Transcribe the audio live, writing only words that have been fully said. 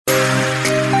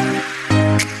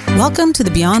Welcome to the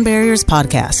Beyond Barriers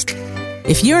podcast.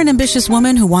 If you're an ambitious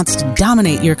woman who wants to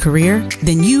dominate your career,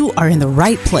 then you are in the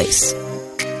right place.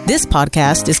 This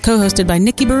podcast is co-hosted by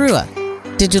Nikki Barua,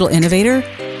 digital innovator,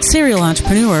 serial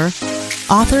entrepreneur,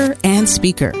 author, and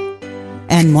speaker,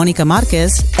 and Monica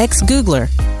Marquez, ex-Googler,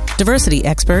 diversity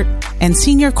expert, and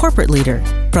senior corporate leader.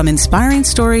 From inspiring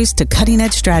stories to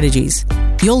cutting-edge strategies,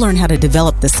 you'll learn how to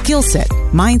develop the skill set,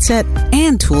 mindset,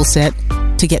 and tool set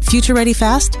to get future-ready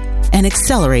fast and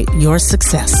accelerate your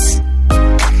success.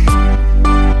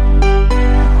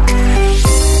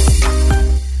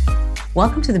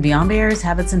 Welcome to the Beyond Barriers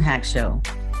Habits and Hacks show.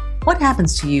 What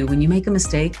happens to you when you make a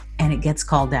mistake and it gets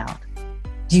called out?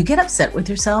 Do you get upset with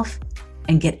yourself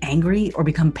and get angry or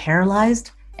become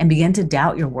paralyzed and begin to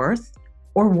doubt your worth?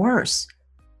 Or worse,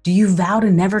 do you vow to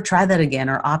never try that again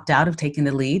or opt out of taking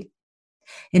the lead?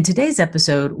 In today's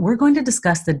episode, we're going to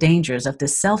discuss the dangers of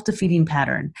this self-defeating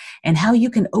pattern and how you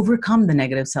can overcome the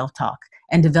negative self-talk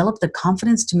and develop the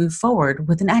confidence to move forward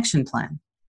with an action plan.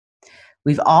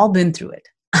 We've all been through it.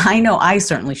 I know I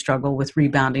certainly struggle with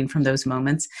rebounding from those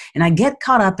moments, and I get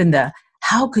caught up in the,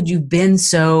 how could you been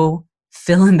so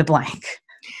fill in the blank?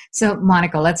 So,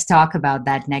 Monica, let's talk about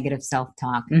that negative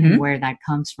self-talk and where that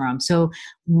comes from. So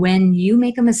when you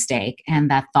make a mistake and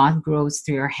that thought grows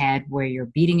through your head where you're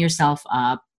beating yourself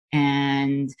up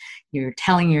and you're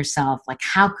telling yourself, like,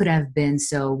 how could I have been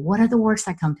so, what are the words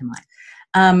that come to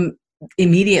mind?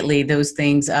 Immediately, those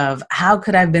things of how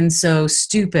could I have been so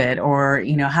stupid, or,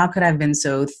 how could I have been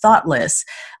so thoughtless?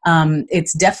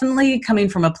 It's definitely coming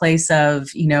from a place of,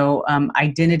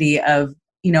 identity of,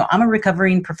 I'm a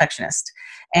recovering perfectionist.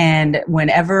 And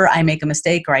whenever I make a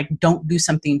mistake or I don't do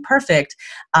something perfect,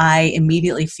 I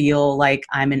immediately feel like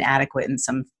I'm inadequate in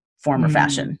some form or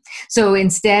fashion. So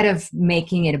instead of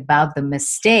making it about the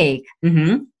mistake,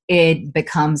 it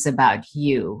becomes about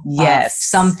you. Yes.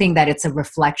 Something that it's a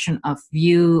reflection of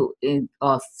you,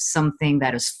 of something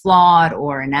that is flawed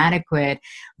or inadequate,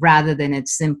 rather than it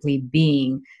simply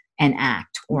being an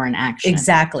act or an action.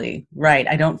 Exactly. Right.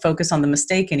 I don't focus on the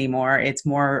mistake anymore. It's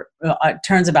more, it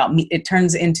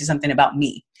turns into something about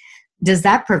me. Does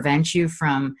that prevent you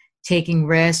from taking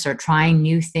risks or trying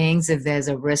new things if there's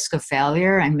a risk of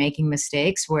failure and making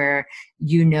mistakes where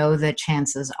the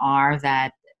chances are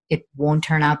that it won't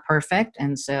turn out perfect?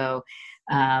 And so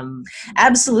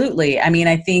absolutely. I mean,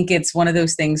 I think it's one of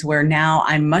those things where now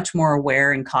I'm much more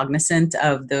aware and cognizant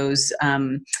of those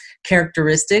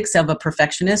characteristics of a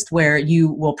perfectionist, where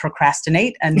you will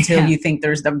procrastinate until you think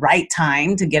there's the right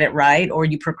time to get it right, or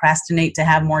you procrastinate to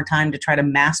have more time to try to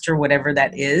master whatever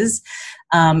that is.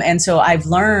 And so I've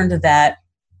learned that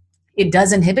it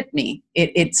does inhibit me.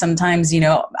 It sometimes,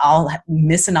 I'll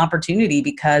miss an opportunity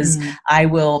because I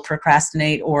will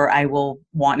procrastinate or I will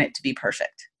want it to be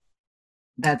perfect.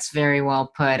 That's very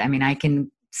well put. I mean, I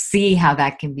can see how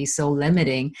that can be so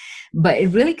limiting, but it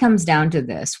really comes down to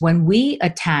this. When we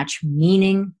attach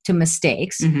meaning to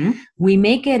mistakes, we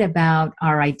make it about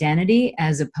our identity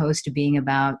as opposed to being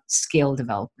about skill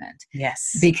development.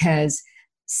 Yes. Because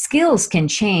skills can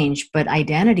change, but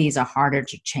identities are harder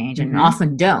to change and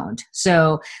often don't.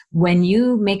 So when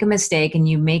you make a mistake and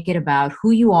you make it about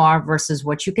who you are versus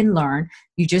what you can learn,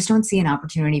 you just don't see an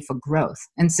opportunity for growth.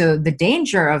 And so the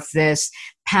danger of this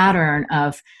pattern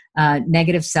of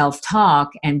negative self-talk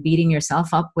and beating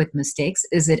yourself up with mistakes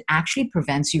is it actually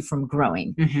prevents you from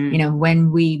growing. When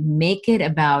we make it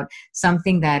about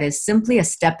something that is simply a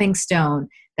stepping stone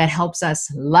that helps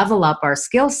us level up our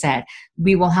skill set,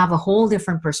 we will have a whole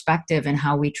different perspective in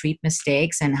how we treat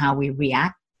mistakes and how we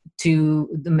react to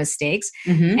the mistakes.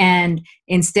 And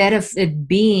instead of it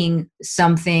being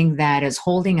something that is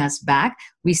holding us back,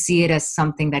 we see it as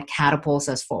something that catapults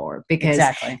us forward, because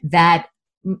that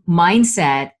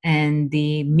mindset and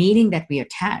the meaning that we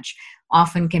attach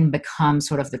often can become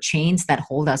sort of the chains that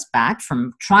hold us back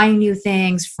from trying new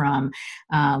things, from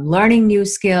learning new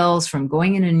skills, from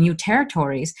going into new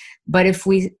territories. But if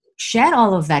we shed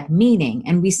all of that meaning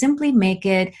and we simply make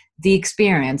it the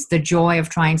experience, the joy of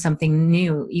trying something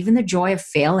new, even the joy of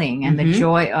failing and the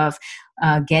joy of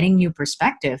getting new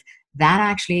perspective, that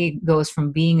actually goes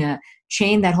from being a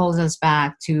chain that holds us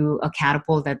back to a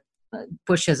catapult that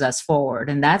pushes us forward.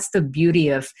 And that's the beauty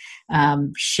of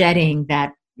shedding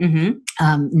that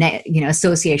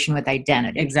association with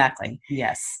identity. Exactly.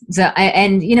 Yes. So,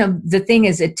 the thing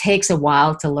is, it takes a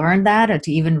while to learn that, or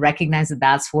to even recognize that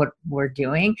that's what we're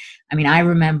doing. I mean, I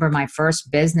remember my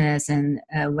first business, and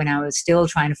when I was still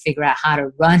trying to figure out how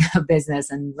to run a business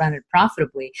and run it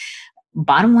profitably,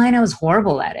 bottom line, I was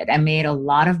horrible at it. I made a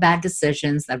lot of bad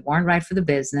decisions that weren't right for the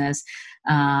business.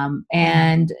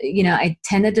 And,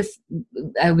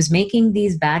 I was making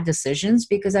these bad decisions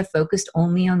because I focused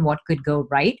only on what could go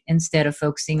right instead of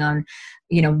focusing on,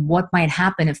 what might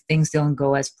happen if things don't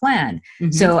go as planned.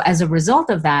 Mm-hmm. So as a result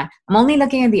of that, I'm only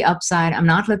looking at the upside. I'm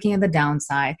not looking at the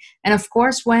downside. And of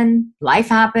course, when life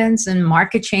happens and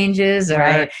market changes or,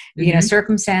 right. Mm-hmm.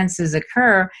 Circumstances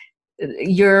occur,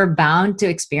 you're bound to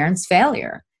experience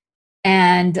failure.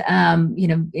 And,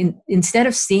 instead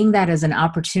of seeing that as an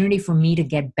opportunity for me to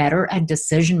get better at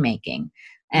decision making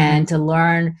and to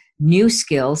learn new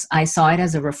skills, I saw it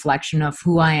as a reflection of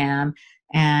who I am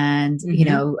and,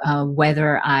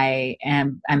 whether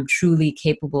I'm truly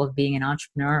capable of being an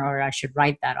entrepreneur or I should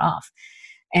write that off.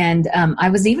 And I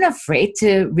was even afraid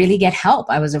to really get help.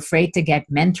 I was afraid to get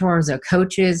mentors or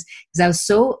coaches because I was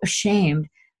so ashamed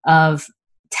of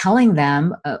telling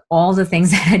them all the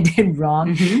things that I did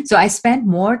wrong. Mm-hmm. So I spent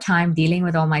more time dealing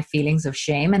with all my feelings of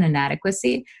shame and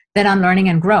inadequacy than on learning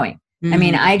and growing. Mm-hmm. I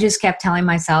mean, I just kept telling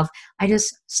myself, I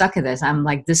just suck at this. I'm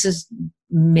like,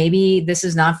 maybe this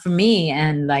is not for me.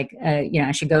 And like,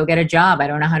 I should go get a job. I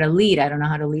don't know how to lead. I don't know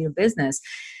how to lead a business.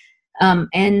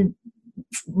 And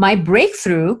my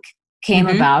breakthrough came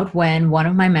about when one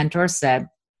of my mentors said,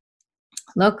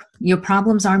 look, your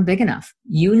problems aren't big enough.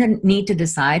 You need to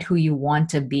decide who you want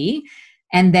to be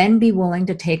and then be willing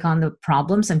to take on the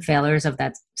problems and failures of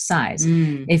that size.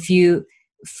 If you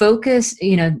focus,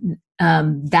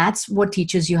 that's what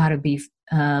teaches you how to be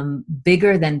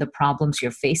bigger than the problems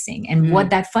you're facing. And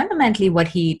what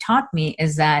he taught me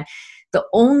is that the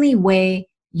only way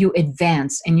you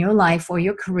advance in your life or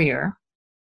your career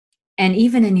and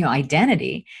even in your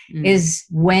identity is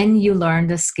when you learn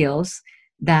the skills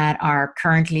that are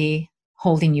currently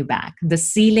holding you back. The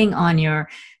ceiling on your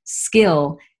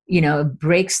skill,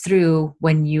 breaks through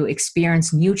when you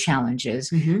experience new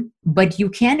challenges. But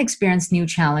you can experience new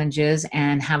challenges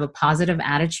and have a positive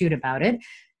attitude about it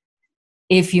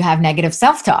if you have negative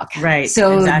self-talk. Right.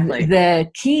 So exactly.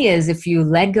 The key is if you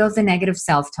let go of the negative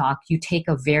self-talk, you take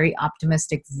a very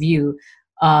optimistic view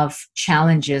of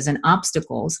challenges and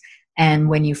obstacles. And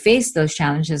when you face those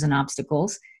challenges and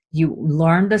obstacles, you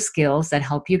learn the skills that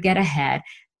help you get ahead,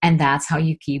 and that's how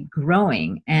you keep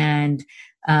growing. And,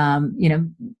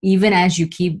 even as you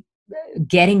keep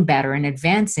getting better and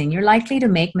advancing, you're likely to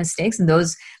make mistakes, and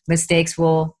those mistakes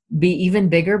will be even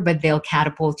bigger, but they'll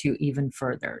catapult you even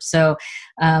further. So,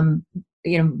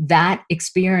 that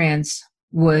experience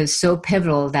was so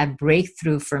pivotal. That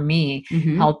breakthrough for me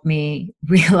helped me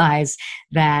realize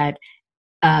that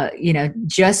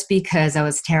just because I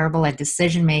was terrible at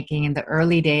decision making in the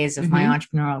early days of my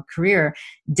entrepreneurial career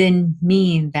didn't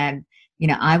mean that,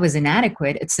 I was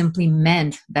inadequate. It simply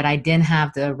meant that I didn't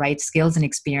have the right skills and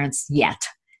experience yet.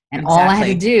 And all I had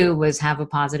to do was have a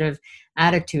positive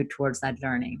attitude towards that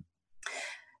learning.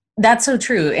 That's so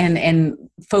true. And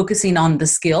focusing on the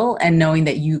skill and knowing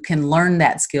that you can learn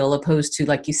that skill opposed to,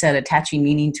 like you said, attaching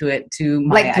meaning to it, to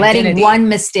my like identity. Letting one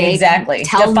mistake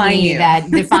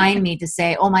define me to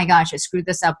say, oh my gosh, I screwed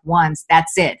this up once.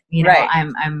 That's it. Right.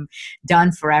 I'm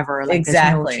done forever. Like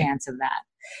there's no chance of that.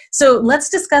 So let's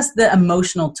discuss the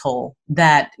emotional toll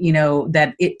that,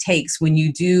 that it takes when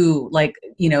you do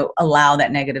allow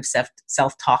that negative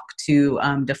self-talk to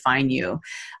define you.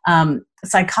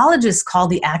 Psychologists call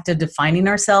the act of defining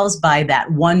ourselves by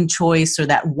that one choice or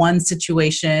that one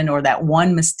situation or that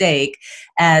one mistake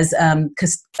as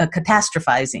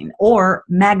catastrophizing or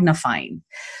magnifying.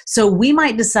 So we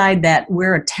might decide that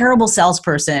we're a terrible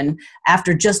salesperson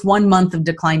after just 1 month of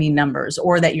declining numbers,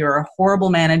 or that you're a horrible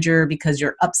manager because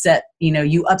you're upset,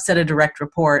 you upset a direct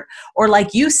report, or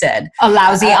like you said, a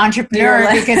lousy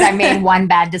entrepreneur because I made one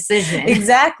bad decision.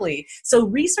 Exactly. So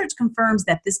research confirms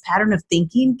that this pattern of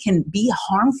thinking can be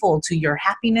harmful to your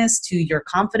happiness, to your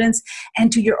confidence,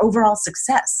 and to your overall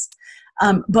success.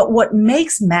 But what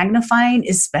makes magnifying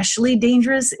especially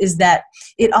dangerous is that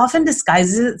it often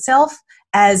disguises itself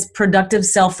as productive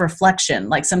self-reflection.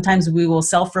 Like sometimes we will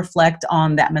self-reflect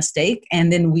on that mistake,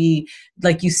 and then we,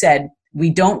 like you said, we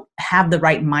don't have the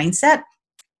right mindset.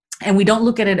 And we don't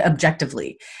look at it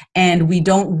objectively, and we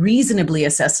don't reasonably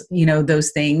assess,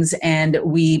 those things. And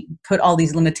we put all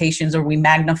these limitations, or we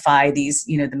magnify these,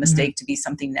 the mistake to be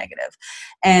something negative.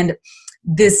 And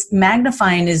this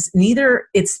magnifying is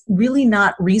it's really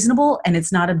not reasonable, and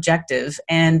it's not objective.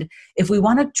 And if we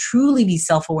want to truly be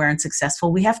self-aware and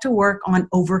successful, we have to work on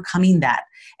overcoming that.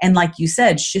 And like you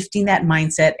said, shifting that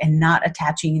mindset and not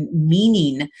attaching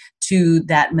meaning to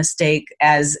that mistake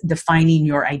as defining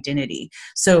your identity.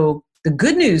 So the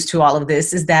good news to all of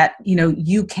this is that,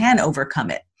 you can overcome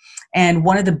it. And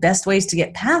one of the best ways to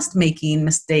get past making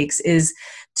mistakes is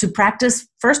to practice,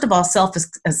 first of all,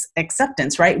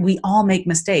 self-acceptance, right? We all make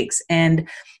mistakes. And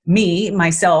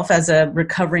myself, as a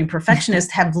recovering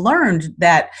perfectionist, have learned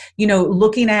that,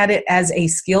 looking at it as a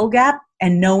skill gap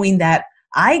and knowing that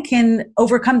I can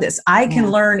overcome this. I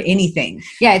can learn anything.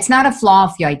 Yeah, it's not a flaw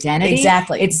of your identity.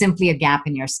 Exactly. It's simply a gap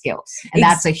in your skills. And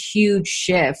that's a huge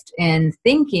shift in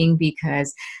thinking,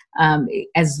 because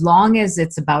as long as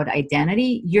it's about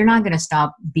identity, you're not going to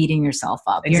stop beating yourself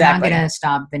up. Exactly. You're not going to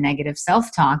stop the negative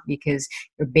self-talk, because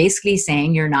you're basically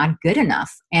saying you're not good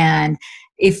enough. And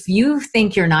if you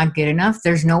think you're not good enough,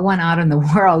 there's no one out in the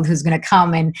world who's going to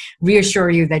come and reassure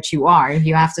you that you are.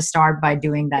 You have to start by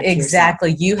doing that.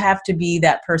 Exactly. You have to be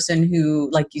that person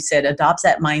who, like you said, adopts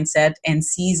that mindset and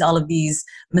sees all of these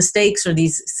mistakes or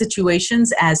these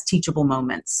situations as teachable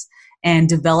moments, and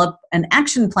develop an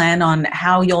action plan on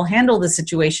how you'll handle the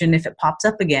situation if it pops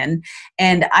up again.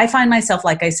 And I find myself,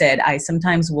 like I said, I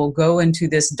sometimes will go into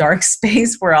this dark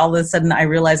space where all of a sudden I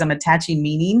realize I'm attaching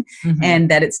meaning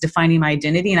and that it's defining my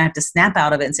identity, and I have to snap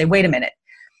out of it and say, wait a minute,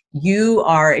 you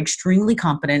are extremely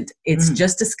competent. It's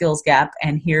just a skills gap,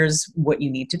 and here's what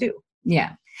you need to do.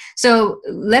 Yeah. So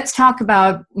let's talk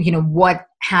about, what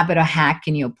habit or hack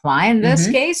can you apply in this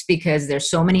case, because there's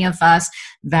so many of us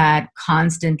that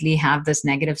constantly have this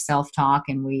negative self-talk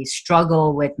and we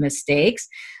struggle with mistakes.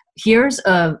 Here's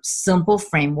a simple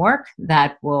framework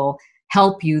that will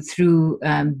help you through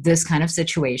this kind of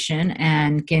situation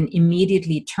and can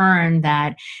immediately turn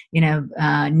that,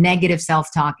 negative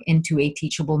self-talk into a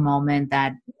teachable moment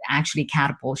that actually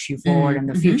catapults you forward in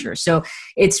the future. So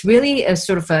it's really a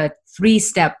sort of a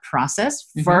 3-step process.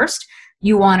 First,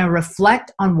 you want to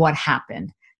reflect on what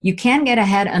happened. You can't get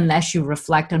ahead unless you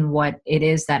reflect on what it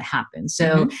is that happened.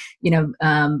 So,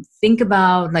 think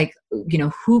about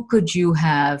who could you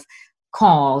have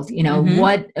called,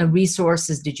 what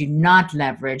resources did you not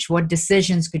leverage? What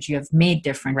decisions could you have made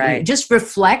differently? Right. Just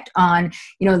reflect on,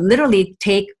 literally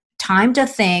take time to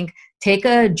think, take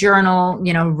a journal,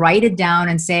 write it down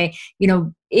and say,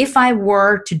 if I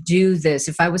were to do this,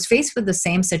 if I was faced with the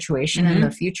same situation in the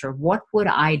future, what would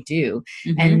I do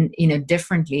and,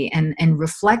 differently, and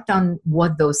reflect on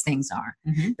what those things are.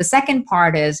 The second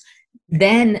part is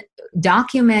then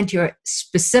document your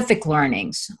specific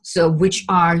learnings. So which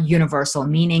are universal,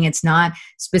 meaning it's not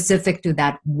specific to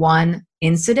that one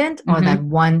incident or that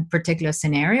one particular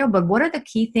scenario, but what are the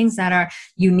key things that are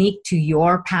unique to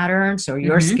your patterns or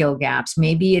your skill gaps?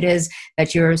 Maybe it is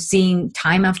that you're seeing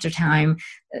time after time,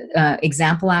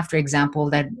 example after example,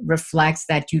 that reflects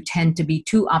that you tend to be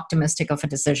too optimistic of a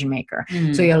decision maker.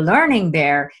 So your learning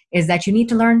there is that you need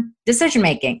to learn decision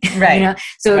making. Right.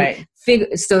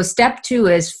 So step 2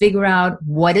 is figure out,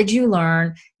 what did you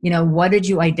learn? What did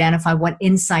you identify? What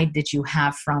insight did you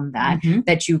have from that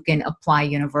that you can apply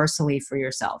universally for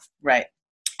yourself? Right.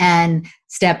 And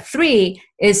step 3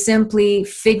 is simply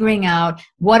figuring out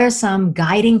what are some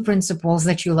guiding principles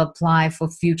that you'll apply for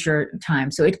future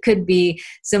time. So it could be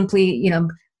simply,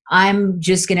 I'm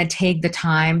just going to take the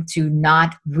time to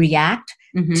not react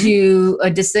to a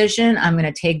decision. I'm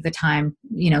going to take the time,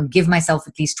 give myself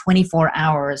at least 24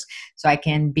 hours so I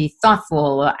can be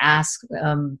thoughtful or ask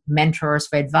mentors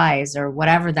for advice or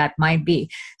whatever that might be.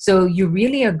 So you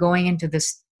really are going into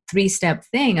this 3-step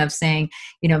thing of saying,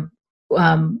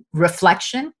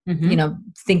 reflection,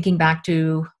 thinking back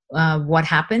to what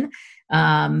happened,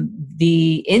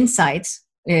 the insights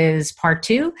is part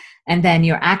 2, and then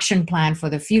your action plan for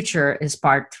the future is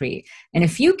part 3. And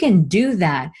if you can do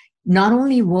that, not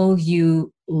only will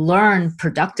you learn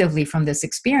productively from this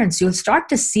experience, you'll start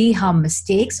to see how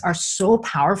mistakes are so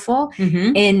powerful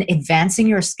in advancing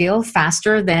your skill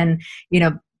faster than,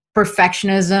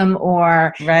 perfectionism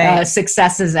or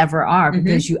successes ever are,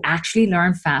 because you actually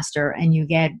learn faster and you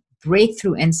get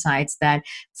breakthrough insights that,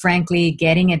 frankly,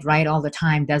 getting it right all the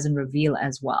time doesn't reveal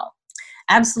as well.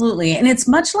 Absolutely. And it's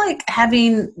much like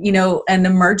having, an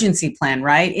emergency plan,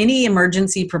 right? Any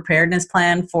emergency preparedness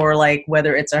plan for, like,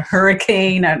 whether it's a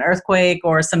hurricane, an earthquake,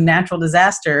 or some natural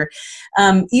disaster,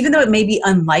 even though it may be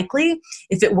unlikely,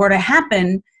 if it were to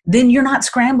happen, then you're not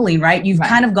scrambling, right? You've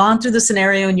kind of gone through the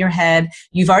scenario in your head.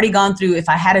 You've already gone through, if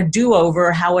I had a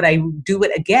do-over, how would I do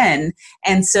it again?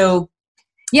 And so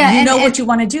you know what you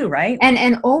want to do, right?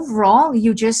 And overall,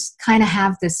 you just kind of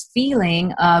have this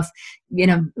feeling of,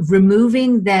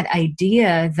 removing that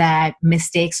idea that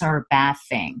mistakes are a bad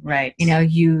thing. Right.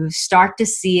 You start to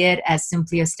see it as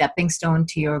simply a stepping stone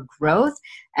to your growth,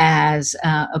 as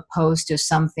opposed to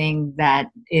something that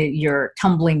you're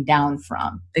tumbling down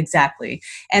from. Exactly.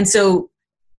 And so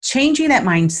changing that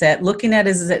mindset, looking at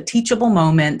it as a teachable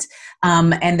moment,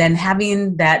 and then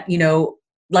having that,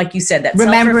 like you said, that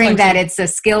remembering that it's a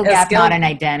skill gap, not an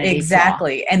identity.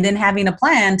 Exactly. And then having a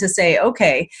plan to say,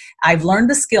 okay, I've learned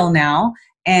the skill now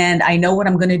and I know what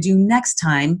I'm going to do next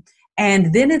time.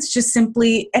 And then it's just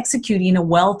simply executing a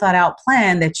well thought out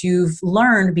plan that you've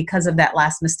learned because of that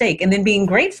last mistake. And then being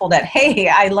grateful that, hey,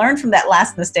 I learned from that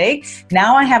last mistake.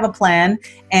 Now I have a plan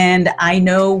and I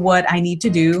know what I need to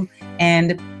do,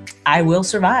 and I will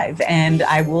survive and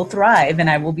I will thrive and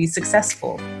I will be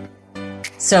successful.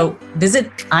 So visit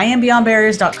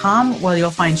IamBeyondBarriers.com where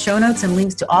you'll find show notes and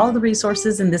links to all of the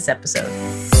resources in this episode.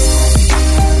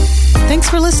 Thanks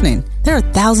for listening. There are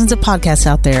thousands of podcasts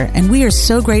out there, and we are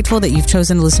so grateful that you've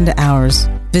chosen to listen to ours.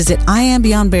 Visit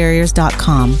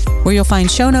IamBeyondBarriers.com where you'll find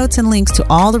show notes and links to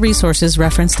all the resources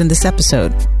referenced in this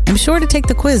episode. And be sure to take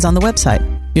the quiz on the website.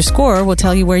 Your score will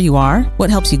tell you where you are, what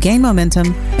helps you gain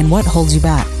momentum, and what holds you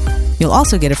back. You'll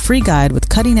also get a free guide with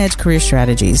cutting-edge career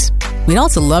strategies. We'd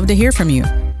also love to hear from you.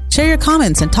 Share your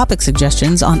comments and topic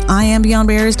suggestions on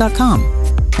IamBeyondBarriers.com,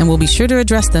 and we'll be sure to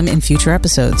address them in future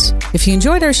episodes. If you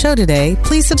enjoyed our show today,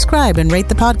 please subscribe and rate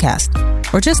the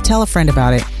podcast, or just tell a friend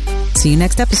about it. See you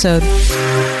next episode.